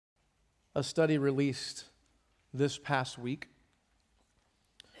A study released this past week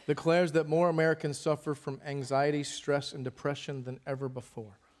declares that more Americans suffer from anxiety, stress, and depression than ever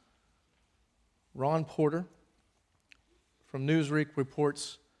before. Ron Porter from Newsweek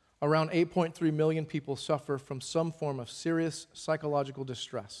reports around 8.3 million people suffer from some form of serious psychological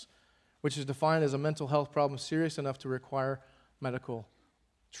distress, which is defined as a mental health problem serious enough to require medical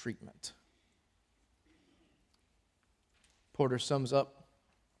treatment. Porter sums up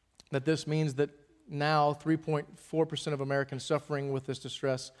that this means that now 3.4% of Americans suffering with this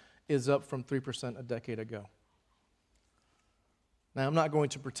distress is up from 3% a decade ago. Now, I'm not going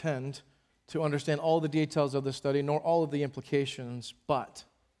to pretend to understand all the details of this study, nor all of the implications, but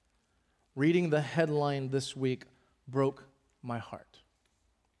reading the headline this week broke my heart.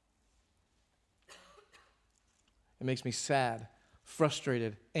 It makes me sad,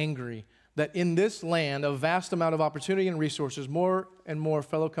 frustrated, angry, that in this land of vast amount of opportunity and resources, more and more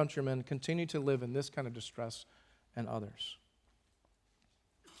fellow countrymen continue to live in this kind of distress and others.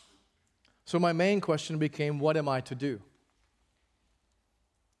 So my main question became, what am I to do?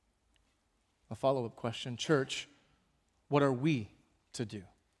 A follow-up question, church, what are we to do?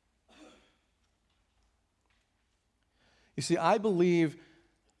 You see, I believe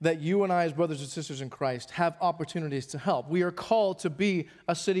that you and I, as brothers and sisters in Christ, have opportunities to help. We are called to be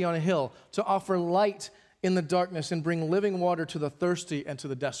a city on a hill, to offer light in the darkness and bring living water to the thirsty and to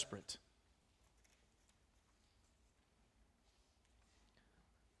the desperate.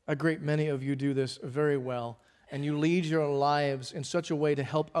 A great many of you do this very well, and you lead your lives in such a way to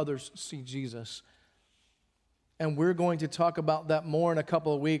help others see Jesus. And we're going to talk about that more in a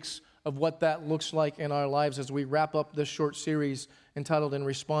couple of weeks, of what that looks like in our lives as we wrap up this short series entitled In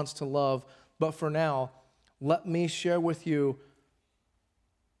Response to Love. But for now, let me share with you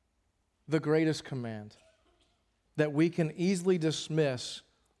the greatest command that we can easily dismiss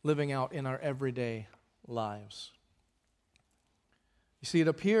living out in our everyday lives. You see, it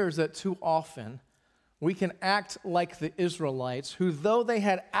appears that too often we can act like the Israelites, who, though they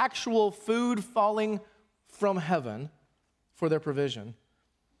had actual food falling from heaven for their provision,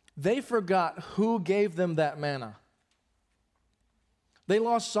 they forgot who gave them that manna. They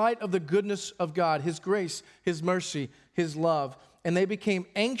lost sight of the goodness of God, His grace, His mercy, His love, and they became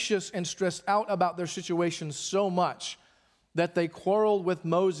anxious and stressed out about their situation so much that they quarreled with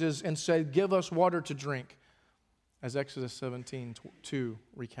Moses and said, "Give us water to drink," as Exodus 17:2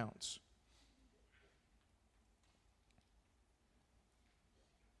 recounts.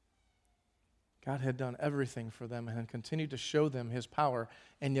 God had done everything for them and had continued to show them His power,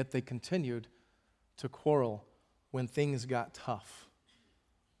 and yet they continued to quarrel when things got tough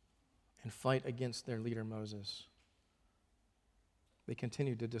and fight against their leader Moses. They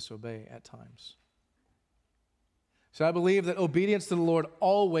continued to disobey at times. So I believe that obedience to the Lord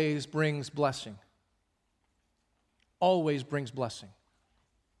always brings blessing. Always brings blessing.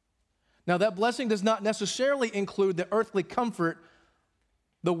 Now, that blessing does not necessarily include the earthly comfort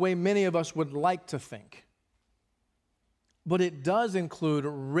the way many of us would like to think. But it does include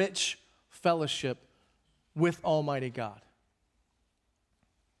rich fellowship with Almighty God.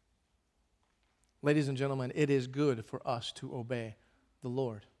 Ladies and gentlemen, it is good for us to obey the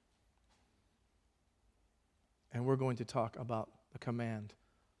Lord. And we're going to talk about the command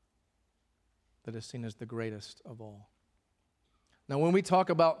that is seen as the greatest of all. Now, when we talk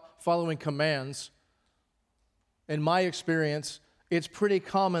about following commands, in my experience, it's pretty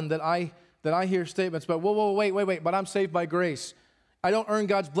common that I hear statements about, wait, but I'm saved by grace. I don't earn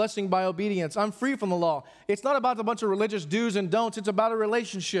God's blessing by obedience. I'm free from the law. It's not about a bunch of religious do's and don'ts. It's about a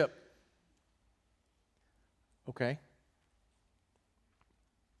relationship. Okay.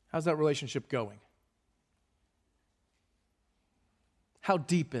 How's that relationship going? How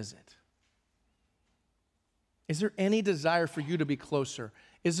deep is it? Is there any desire for you to be closer?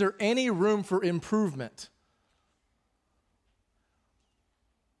 Is there any room for improvement?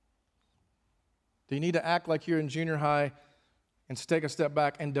 Do you need to act like you're in junior high and take a step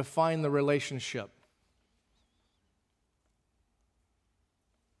back and define the relationship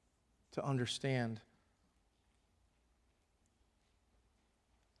to understand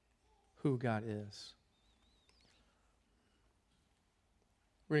who God is?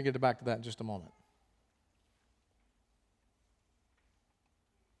 We're going to get back to that in just a moment.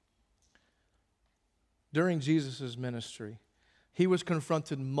 During Jesus' ministry, He was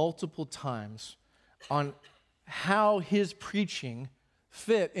confronted multiple times on how His preaching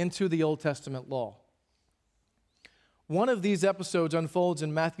fit into the Old Testament law. One of these episodes unfolds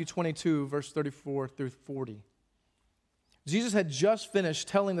in Matthew 22, verse 34 through 40. Jesus had just finished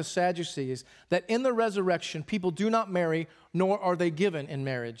telling the Sadducees that in the resurrection, people do not marry, nor are they given in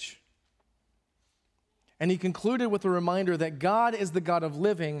marriage. And he concluded with a reminder that God is the God of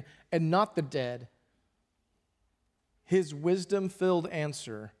living and not the dead. His wisdom-filled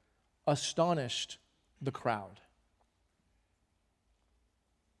answer astonished the crowd.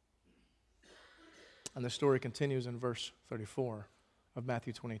 And the story continues in verse 34 of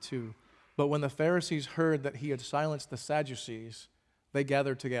Matthew 22. But when the Pharisees heard that he had silenced the Sadducees, they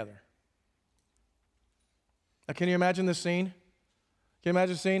gathered together. Now, can you imagine this scene? Can you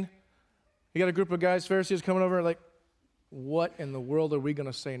imagine the scene? You got a group of guys, Pharisees, coming over like, what in the world are we going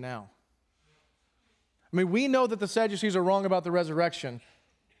to say now? I mean, we know that the Sadducees are wrong about the resurrection,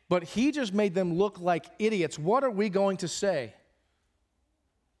 but he just made them look like idiots. What are we going to say?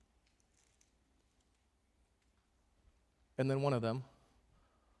 And then one of them,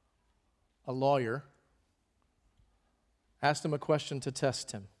 a lawyer, asked him a question to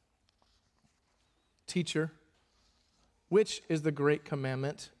test him. Teacher, which is the great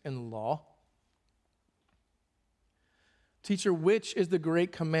commandment in the law? Teacher, which is the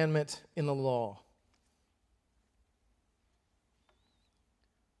great commandment in the law?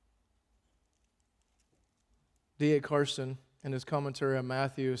 D.A. Carson, in his commentary on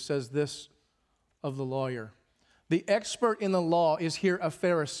Matthew, says this of the lawyer. The expert in the law is here a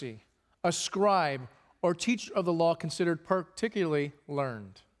Pharisee, a scribe, or teacher of the law considered particularly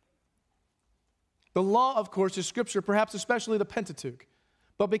learned. The law, of course, is Scripture, perhaps especially the Pentateuch.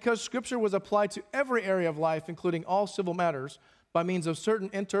 But because Scripture was applied to every area of life, including all civil matters, by means of certain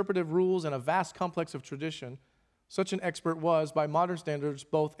interpretive rules and a vast complex of tradition, such an expert was, by modern standards,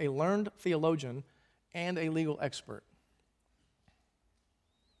 both a learned theologian and a legal expert.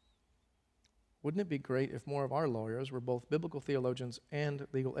 Wouldn't it be great if more of our lawyers were both biblical theologians and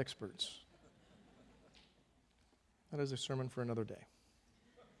legal experts? That is a sermon for another day.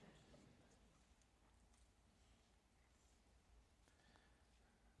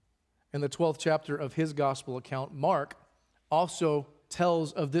 In the 12th chapter of his gospel account, Mark also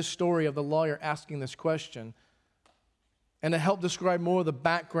tells of this story of the lawyer asking this question. And to help describe more of the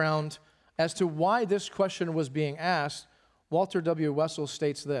background as to why this question was being asked, Walter W. Wessel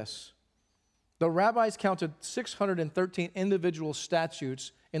states this. The rabbis counted 613 individual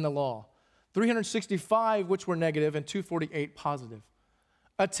statutes in the law, 365 which were negative and 248 positive.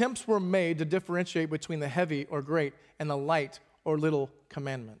 Attempts were made to differentiate between the heavy or great and the light or little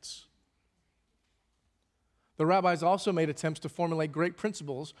commandments. The rabbis also made attempts to formulate great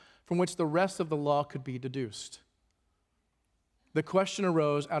principles from which the rest of the law could be deduced. The question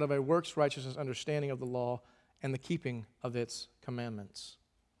arose out of a works righteousness understanding of the law and the keeping of its commandments.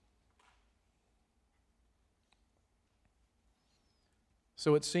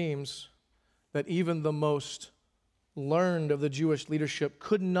 So it seems that even the most learned of the Jewish leadership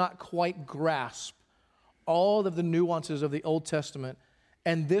could not quite grasp all of the nuances of the Old Testament,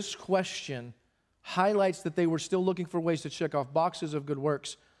 and this question highlights that they were still looking for ways to check off boxes of good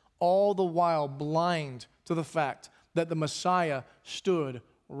works, all the while blind to the fact that the Messiah stood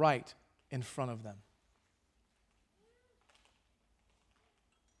right in front of them.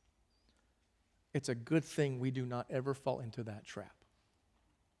 It's a good thing we do not ever fall into that trap.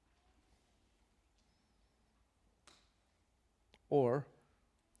 Or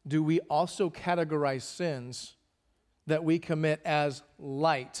do we also categorize sins that we commit as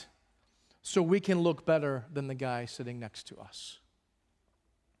light so we can look better than the guy sitting next to us?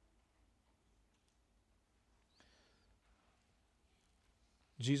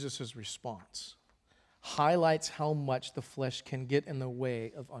 Jesus' response highlights how much the flesh can get in the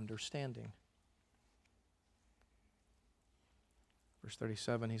way of understanding. Verse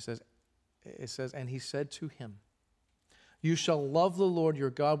 37, it says, and he said to him, you shall love the Lord your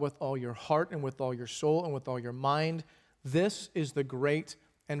God with all your heart and with all your soul and with all your mind. This is the great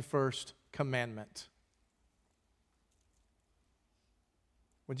and first commandment.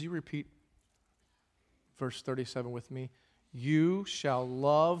 Would you repeat verse 37 with me? You shall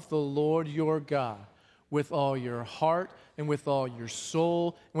love the Lord your God with all your heart and with all your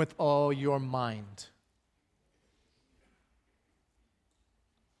soul and with all your mind.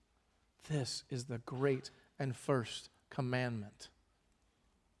 This is the great and first commandment.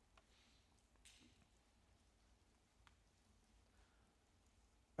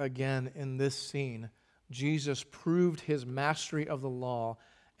 Again, in this scene, Jesus proved his mastery of the law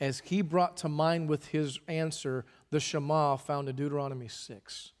as he brought to mind with his answer the Shema found in Deuteronomy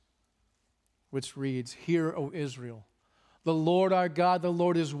 6, which reads, Hear, O Israel, the Lord our God, the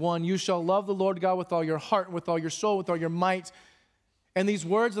Lord is one. You shall love the Lord God with all your heart, with all your soul, with all your might. And these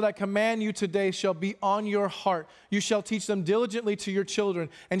words that I command you today shall be on your heart. You shall teach them diligently to your children,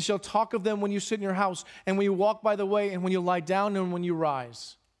 and shall talk of them when you sit in your house, and when you walk by the way, and when you lie down, and when you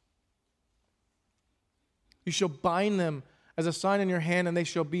rise. You shall bind them as a sign in your hand, and they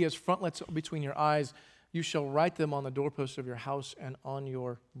shall be as frontlets between your eyes. You shall write them on the doorposts of your house and on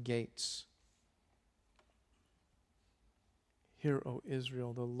your gates. Hear, O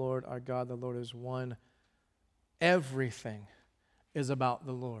Israel, the Lord our God, the Lord is one. Everything is about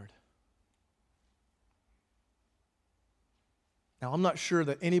the Lord. Now, I'm not sure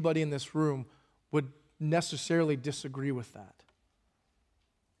that anybody in this room would necessarily disagree with that.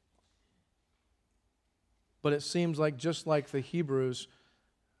 But it seems like, just like the Hebrews,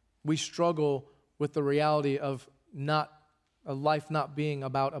 we struggle with the reality of a life not being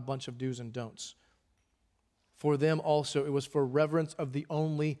about a bunch of do's and don'ts. For them also, it was for reverence of the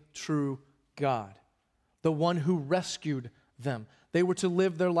only true God, the one who rescued them. They were to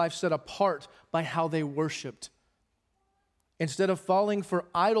live their life set apart by how they worshiped. Instead of falling for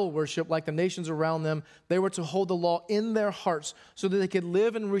idol worship like the nations around them, they were to hold the law in their hearts so that they could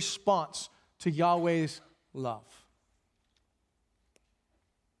live in response to Yahweh's love.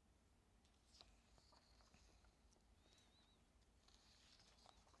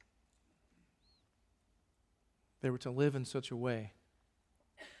 They were to live in such a way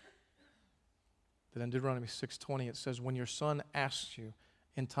that in Deuteronomy 6:20 it says, when your son asks you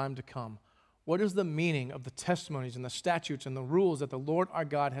in time to come, what is the meaning of the testimonies and the statutes and the rules that the Lord our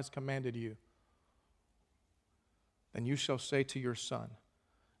God has commanded you? Then you shall say to your son,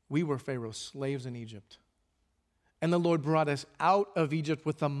 we were Pharaoh's slaves in Egypt, and the Lord brought us out of Egypt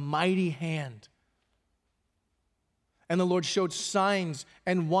with a mighty hand. And the Lord showed signs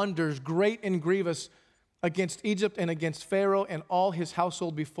and wonders, great and grievous, against Egypt and against Pharaoh and all his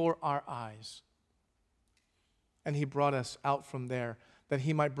household before our eyes. And he brought us out from there, that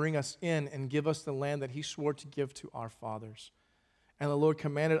he might bring us in and give us the land that he swore to give to our fathers. And the Lord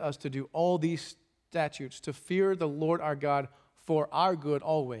commanded us to do all these statutes, to fear the Lord our God for our good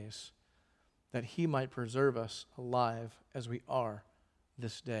always, that he might preserve us alive as we are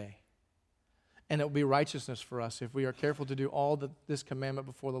this day. And it will be righteousness for us if we are careful to do all this commandment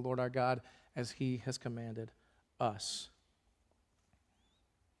before the Lord our God as he has commanded us.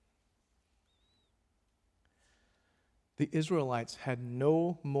 The Israelites had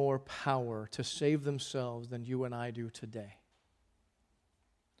no more power to save themselves than you and I do today.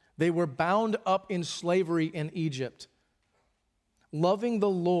 They were bound up in slavery in Egypt. Loving the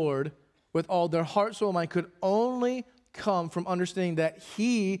Lord with all their heart, soul, and mind could only come from understanding that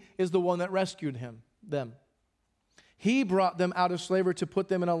he is the one that rescued them. He brought them out of slavery to put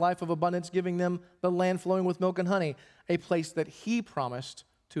them in a life of abundance, giving them the land flowing with milk and honey, a place that he promised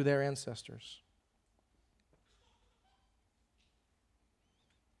to their ancestors.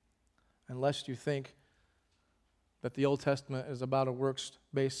 Unless you think that the Old Testament is about a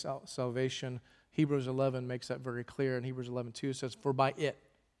works-based salvation, Hebrews 11 makes that very clear. In Hebrews 11:2 it says, for by it,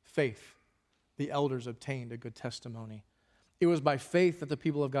 faith, the elders obtained a good testimony. It was by faith that the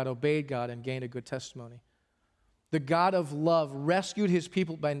people of God obeyed God and gained a good testimony. The God of love rescued his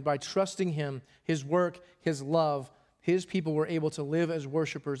people by trusting him, his work, his love. His people were able to live as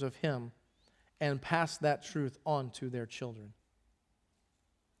worshipers of him and pass that truth on to their children.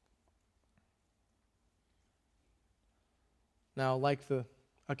 Now, like the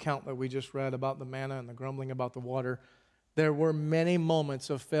account that we just read about the manna and the grumbling about the water, there were many moments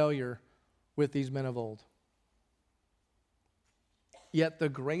of failure with these men of old. Yet the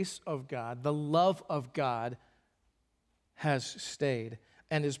grace of God, the love of God, has stayed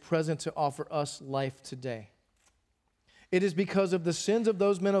and is present to offer us life today. It is because of the sins of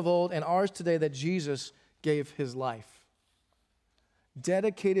those men of old and ours today that Jesus gave his life.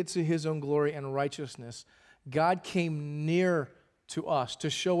 Dedicated to his own glory and righteousness, God came near to us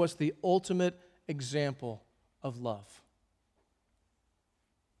to show us the ultimate example of love.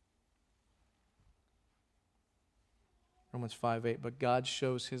 Romans 5:8, but God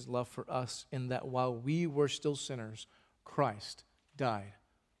shows his love for us in that while we were still sinners, Christ died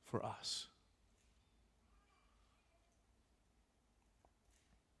for us.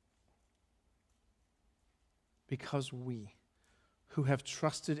 Because we, who have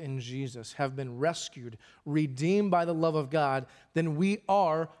trusted in Jesus, have been rescued, redeemed by the love of God, then we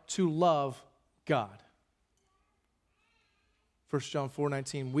are to love God. 1 John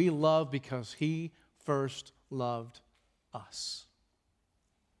 4:19, we love because he first loved us.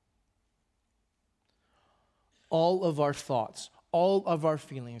 All of our thoughts, all of our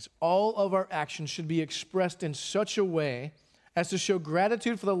feelings, all of our actions should be expressed in such a way as to show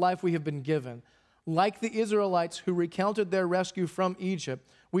gratitude for the life we have been given. Like the Israelites who recounted their rescue from Egypt,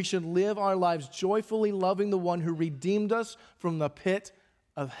 we should live our lives joyfully loving the one who redeemed us from the pit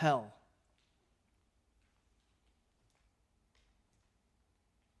of hell.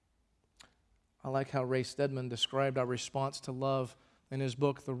 I like how Ray Stedman described our response to love in his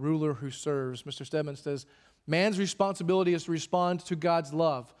book, The Ruler Who Serves. Mr. Stedman says, man's responsibility is to respond to God's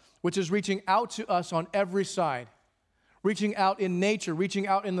love, which is reaching out to us on every side, reaching out in nature, reaching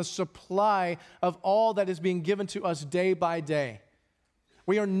out in the supply of all that is being given to us day by day.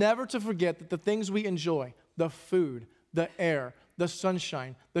 We are never to forget that the things we enjoy, the food, the air, the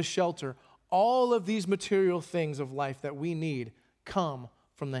sunshine, the shelter, all of these material things of life that we need come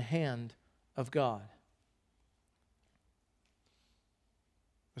from the hand of God.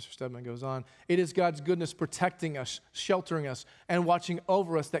 Mr. Stedman goes on, it is God's goodness protecting us, sheltering us, and watching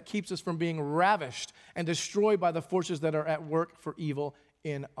over us that keeps us from being ravished and destroyed by the forces that are at work for evil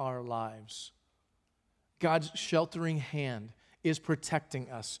in our lives. God's sheltering hand is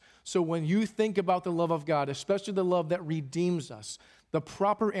protecting us. So when you think about the love of God, especially the love that redeems us, the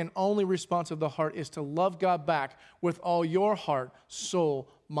proper and only response of the heart is to love God back with all your heart, soul,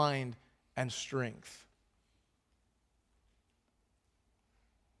 mind, and strength.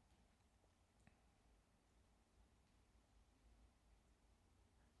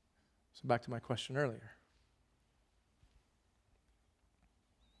 So back to my question earlier.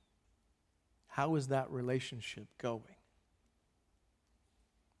 How is that relationship going?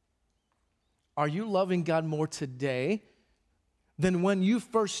 Are you loving God more today than when you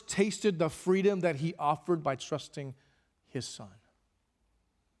first tasted the freedom that He offered by trusting His Son?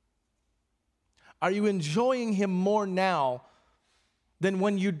 Are you enjoying Him more now than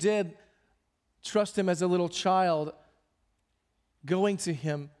when you did trust Him as a little child, going to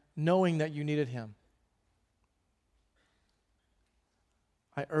Him knowing that you needed Him?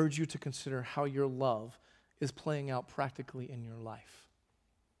 I urge you to consider how your love is playing out practically in your life.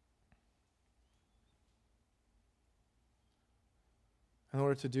 In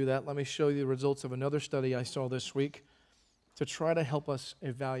order to do that, let me show you the results of another study I saw this week to try to help us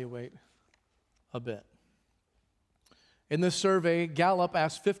evaluate a bit. In this survey, Gallup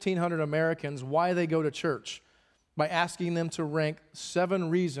asked 1,500 Americans why they go to church by asking them to rank 7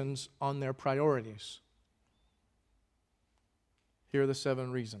 reasons on their priorities. Here are the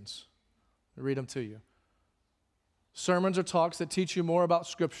 7 reasons. I'll read them to you. Sermons or talks that teach you more about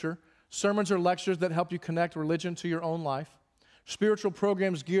Scripture. Sermons or lectures that help you connect religion to your own life. Spiritual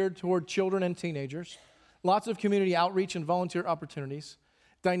programs geared toward children and teenagers. Lots of community outreach and volunteer opportunities.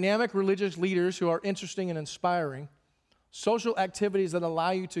 Dynamic religious leaders who are interesting and inspiring. Social activities that allow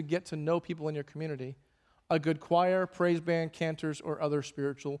you to get to know people in your community. A good choir, praise band, cantors, or other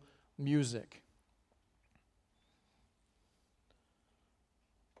spiritual music.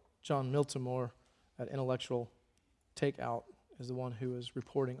 John Miltimore at Intellectual Takeout is the one who is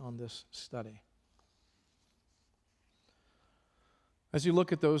reporting on this study. As you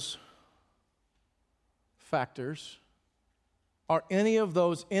look at those factors, are any of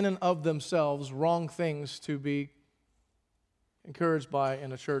those in and of themselves wrong things to be encouraged by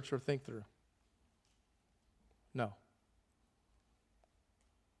in a church or think through? No.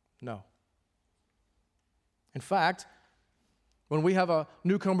 No. In fact, when we have a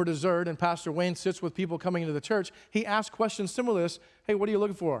newcomer dessert and Pastor Wayne sits with people coming into the church, he asks questions similar to this. Hey, what are you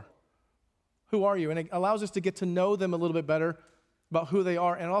looking for? Who are you? And it allows us to get to know them a little bit better about who they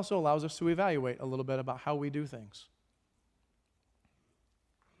are, and it also allows us to evaluate a little bit about how we do things.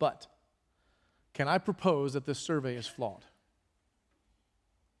 But can I propose that this survey is flawed?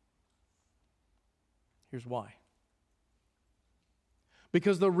 Here's why.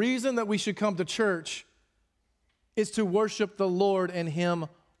 Because the reason that we should come to church is to worship the Lord and Him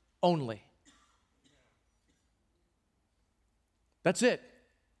only. That's it.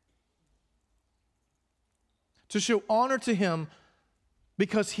 To show honor to Him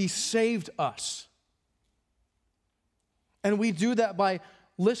because He saved us. And we do that by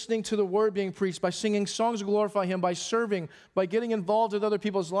listening to the Word being preached, by singing songs to glorify Him, by serving, by getting involved with other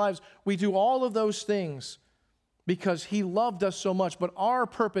people's lives. We do all of those things because He loved us so much. But our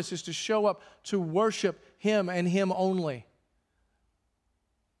purpose is to show up to worship Him and Him only.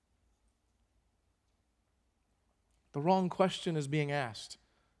 The wrong question is being asked.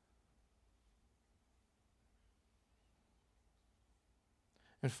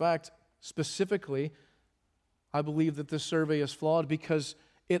 In fact, specifically, I believe that this survey is flawed because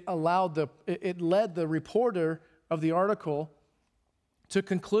it led the reporter of the article to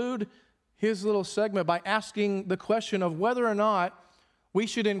conclude his little segment by asking the question of whether or not we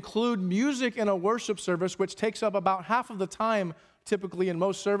should include music in a worship service, which takes up about half of the time typically in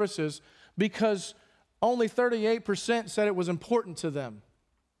most services, because only 38% said it was important to them.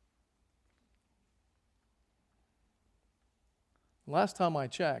 Last time I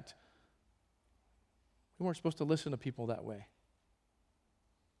checked, we weren't supposed to listen to people that way.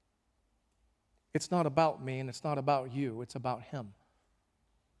 It's not about me and it's not about you. It's about Him.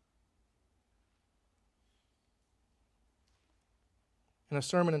 In a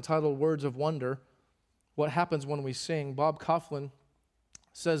sermon entitled Words of Wonder, What Happens When We Sing, Bob Kauflin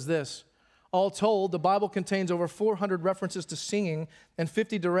says this: all told, the Bible contains over 400 references to singing and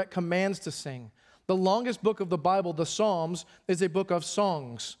 50 direct commands to sing. The longest book of the Bible, the Psalms, is a book of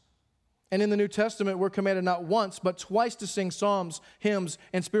songs. And in the New Testament, we're commanded not once, but twice to sing psalms, hymns,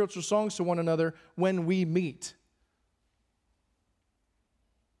 and spiritual songs to one another when we meet.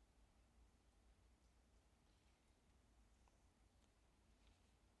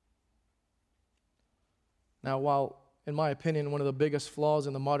 Now, while, in my opinion, one of the biggest flaws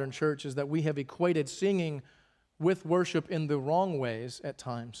in the modern church is that we have equated singing with worship in the wrong ways at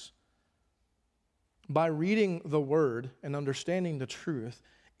times, by reading the Word and understanding the truth,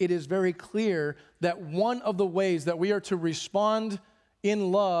 it is very clear that one of the ways that we are to respond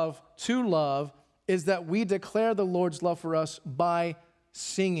in love to love is that we declare the Lord's love for us by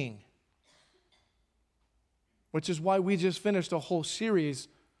singing. Which is why we just finished a whole series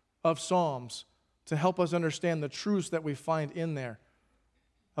of Psalms to help us understand the truths that we find in there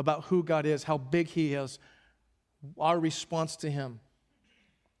about who God is, how big He is, our response to Him.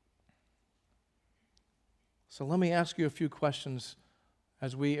 So let me ask you a few questions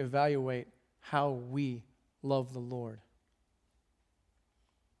as we evaluate how we love the Lord.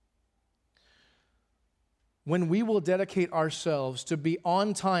 When we will dedicate ourselves to be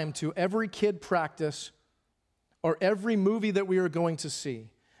on time to every kid practice or every movie that we are going to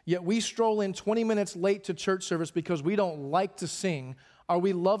see, yet we stroll in 20 minutes late to church service because we don't like to sing, are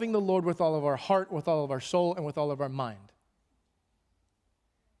we loving the Lord with all of our heart, with all of our soul, and with all of our mind?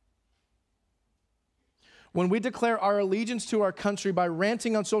 When we declare our allegiance to our country by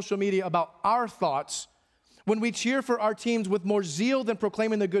ranting on social media about our thoughts, when we cheer for our teams with more zeal than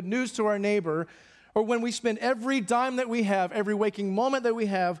proclaiming the good news to our neighbor, or when we spend every dime that we have, every waking moment that we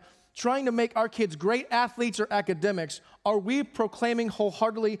have, trying to make our kids great athletes or academics, are we proclaiming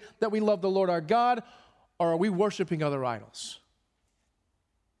wholeheartedly that we love the Lord our God, or are we worshiping other idols?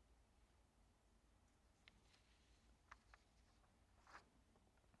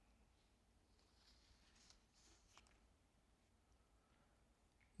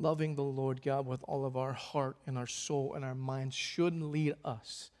 Loving the Lord God with all of our heart and our soul and our mind should lead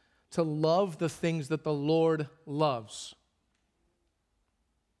us to love the things that the Lord loves.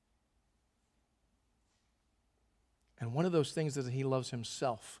 And one of those things is that He loves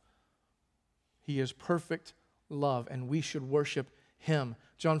Himself. He is perfect love, and we should worship Him.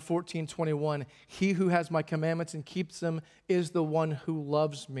 John 14:21, he who has my commandments and keeps them is the one who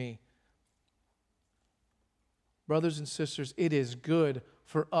loves me. Brothers and sisters, it is good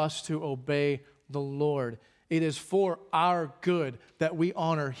for us to obey the Lord. It is for our good that we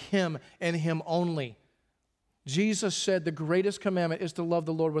honor Him and Him only. Jesus said the greatest commandment is to love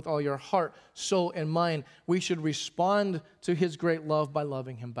the Lord with all your heart, soul, and mind. We should respond to His great love by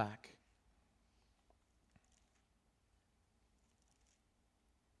loving Him back.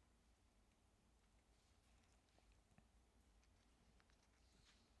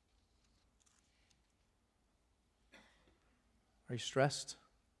 Are you stressed?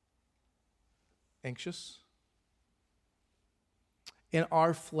 Anxious? In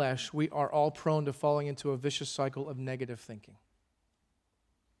our flesh, we are all prone to falling into a vicious cycle of negative thinking.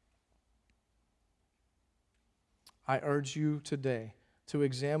 I urge you today to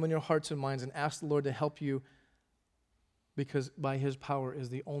examine your hearts and minds and ask the Lord to help you, because by His power is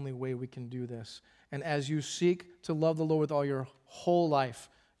the only way we can do this. And as you seek to love the Lord with all your whole life,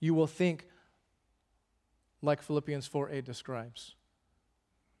 you will think like Philippians 4:8 describes.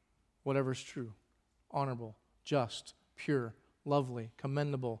 Whatever is true, honorable, just, pure, lovely,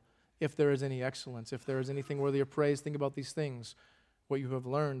 commendable, if there is any excellence, if there is anything worthy of praise, think about these things. What you have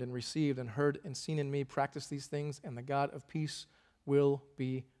learned and received and heard and seen in me, practice these things, and the God of peace will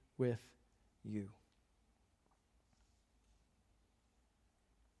be with you.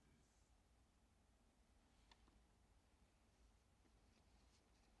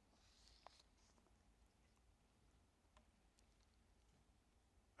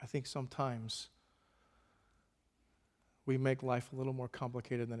 I think sometimes we make life a little more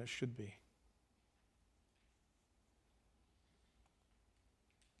complicated than it should be.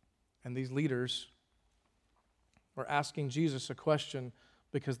 And these leaders were asking Jesus a question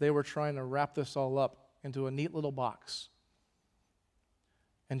because they were trying to wrap this all up into a neat little box.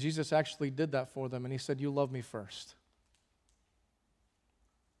 And Jesus actually did that for them, and He said, "You love me first."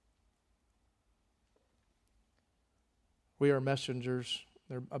 We Are Messengers,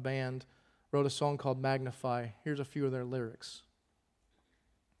 they're a band, wrote a song called Magnify. Here's a few of their lyrics.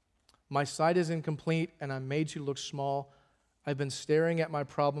 My sight is incomplete, and I'm made to look small. I've been staring at my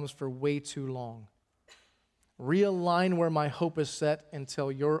problems for way too long. Realign where my hope is set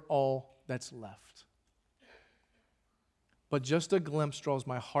until you're all that's left. But just a glimpse draws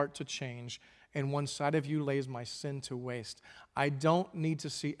my heart to change, and one side of you lays my sin to waste. I don't need to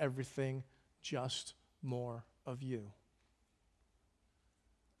see everything, just more of you.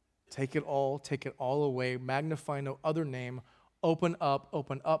 Take it all away, magnify no other name, open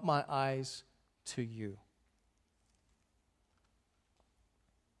up my eyes to you.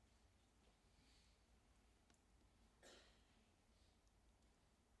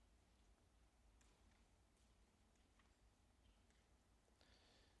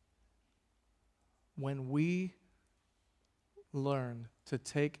 When we learn to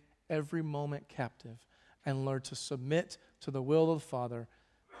take every moment captive and learn to submit to the will of the Father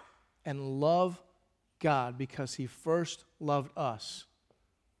and love God because He first loved us,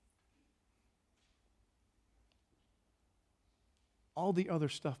 all the other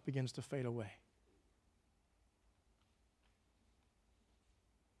stuff begins to fade away.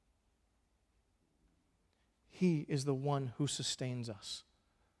 He is the one who sustains us.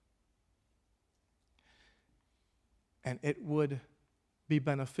 And it would be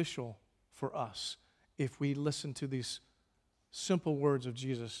beneficial for us if we listen to these simple words of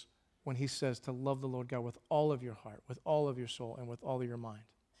Jesus when He says to love the Lord God with all of your heart, with all of your soul, and with all of your mind.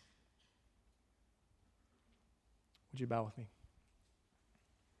 Would you bow with me?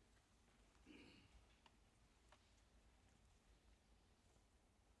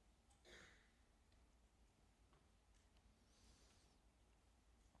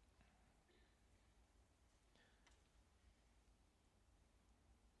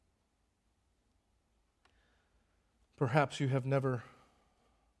 Perhaps you have never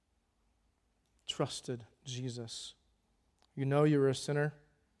trusted Jesus. You know you're a sinner,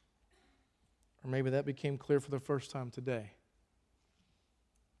 or maybe that became clear for the first time today.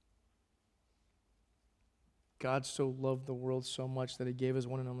 God so loved the world so much that He gave His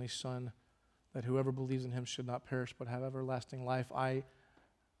one and only Son, that whoever believes in Him should not perish but have everlasting life. I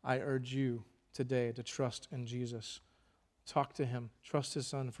urge you today to trust in Jesus. Talk to Him. Trust His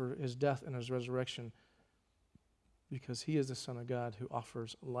Son for His death and His resurrection, because He is the Son of God who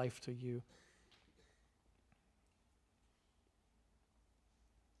offers life to you.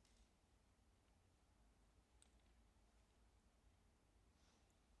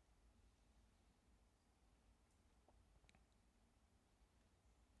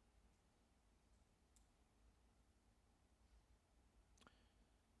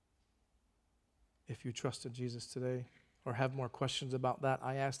 If you trusted Jesus today or have more questions about that,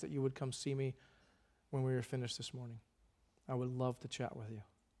 I ask that you would come see me when we are finished this morning. I would love to chat with you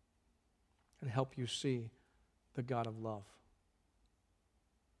and help you see the God of love.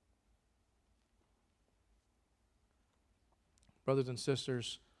 Brothers and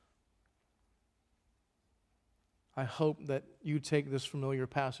sisters, I hope that you take this familiar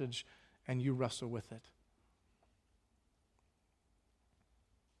passage and you wrestle with it.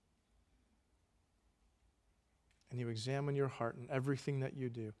 And you examine your heart and everything that you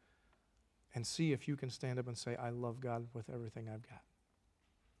do and see if you can stand up and say, I love God with everything I've got.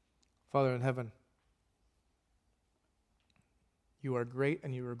 Father in heaven, you are great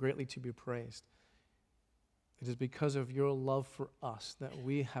and you are greatly to be praised. It is because of your love for us that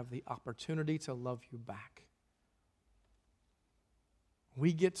we have the opportunity to love you back.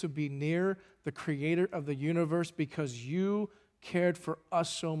 We get to be near the Creator of the universe because you cared for us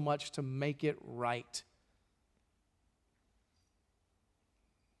so much to make it right.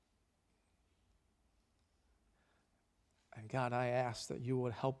 And God, I ask that you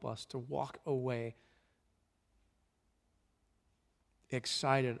would help us to walk away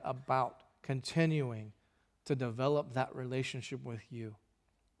excited about continuing to develop that relationship with you.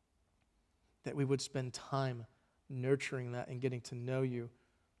 That we would spend time nurturing that and getting to know you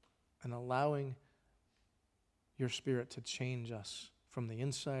and allowing your Spirit to change us from the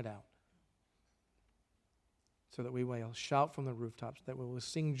inside out, so that we will shout from the rooftops, that we will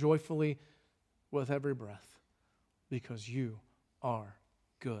sing joyfully with every breath, because you are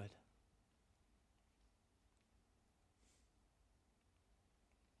good.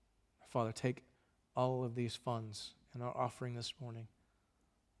 Father, take all of these funds in our offering this morning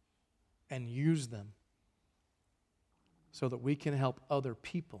and use them so that we can help other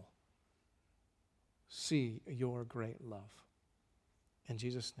people see your great love. In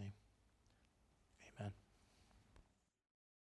Jesus' name.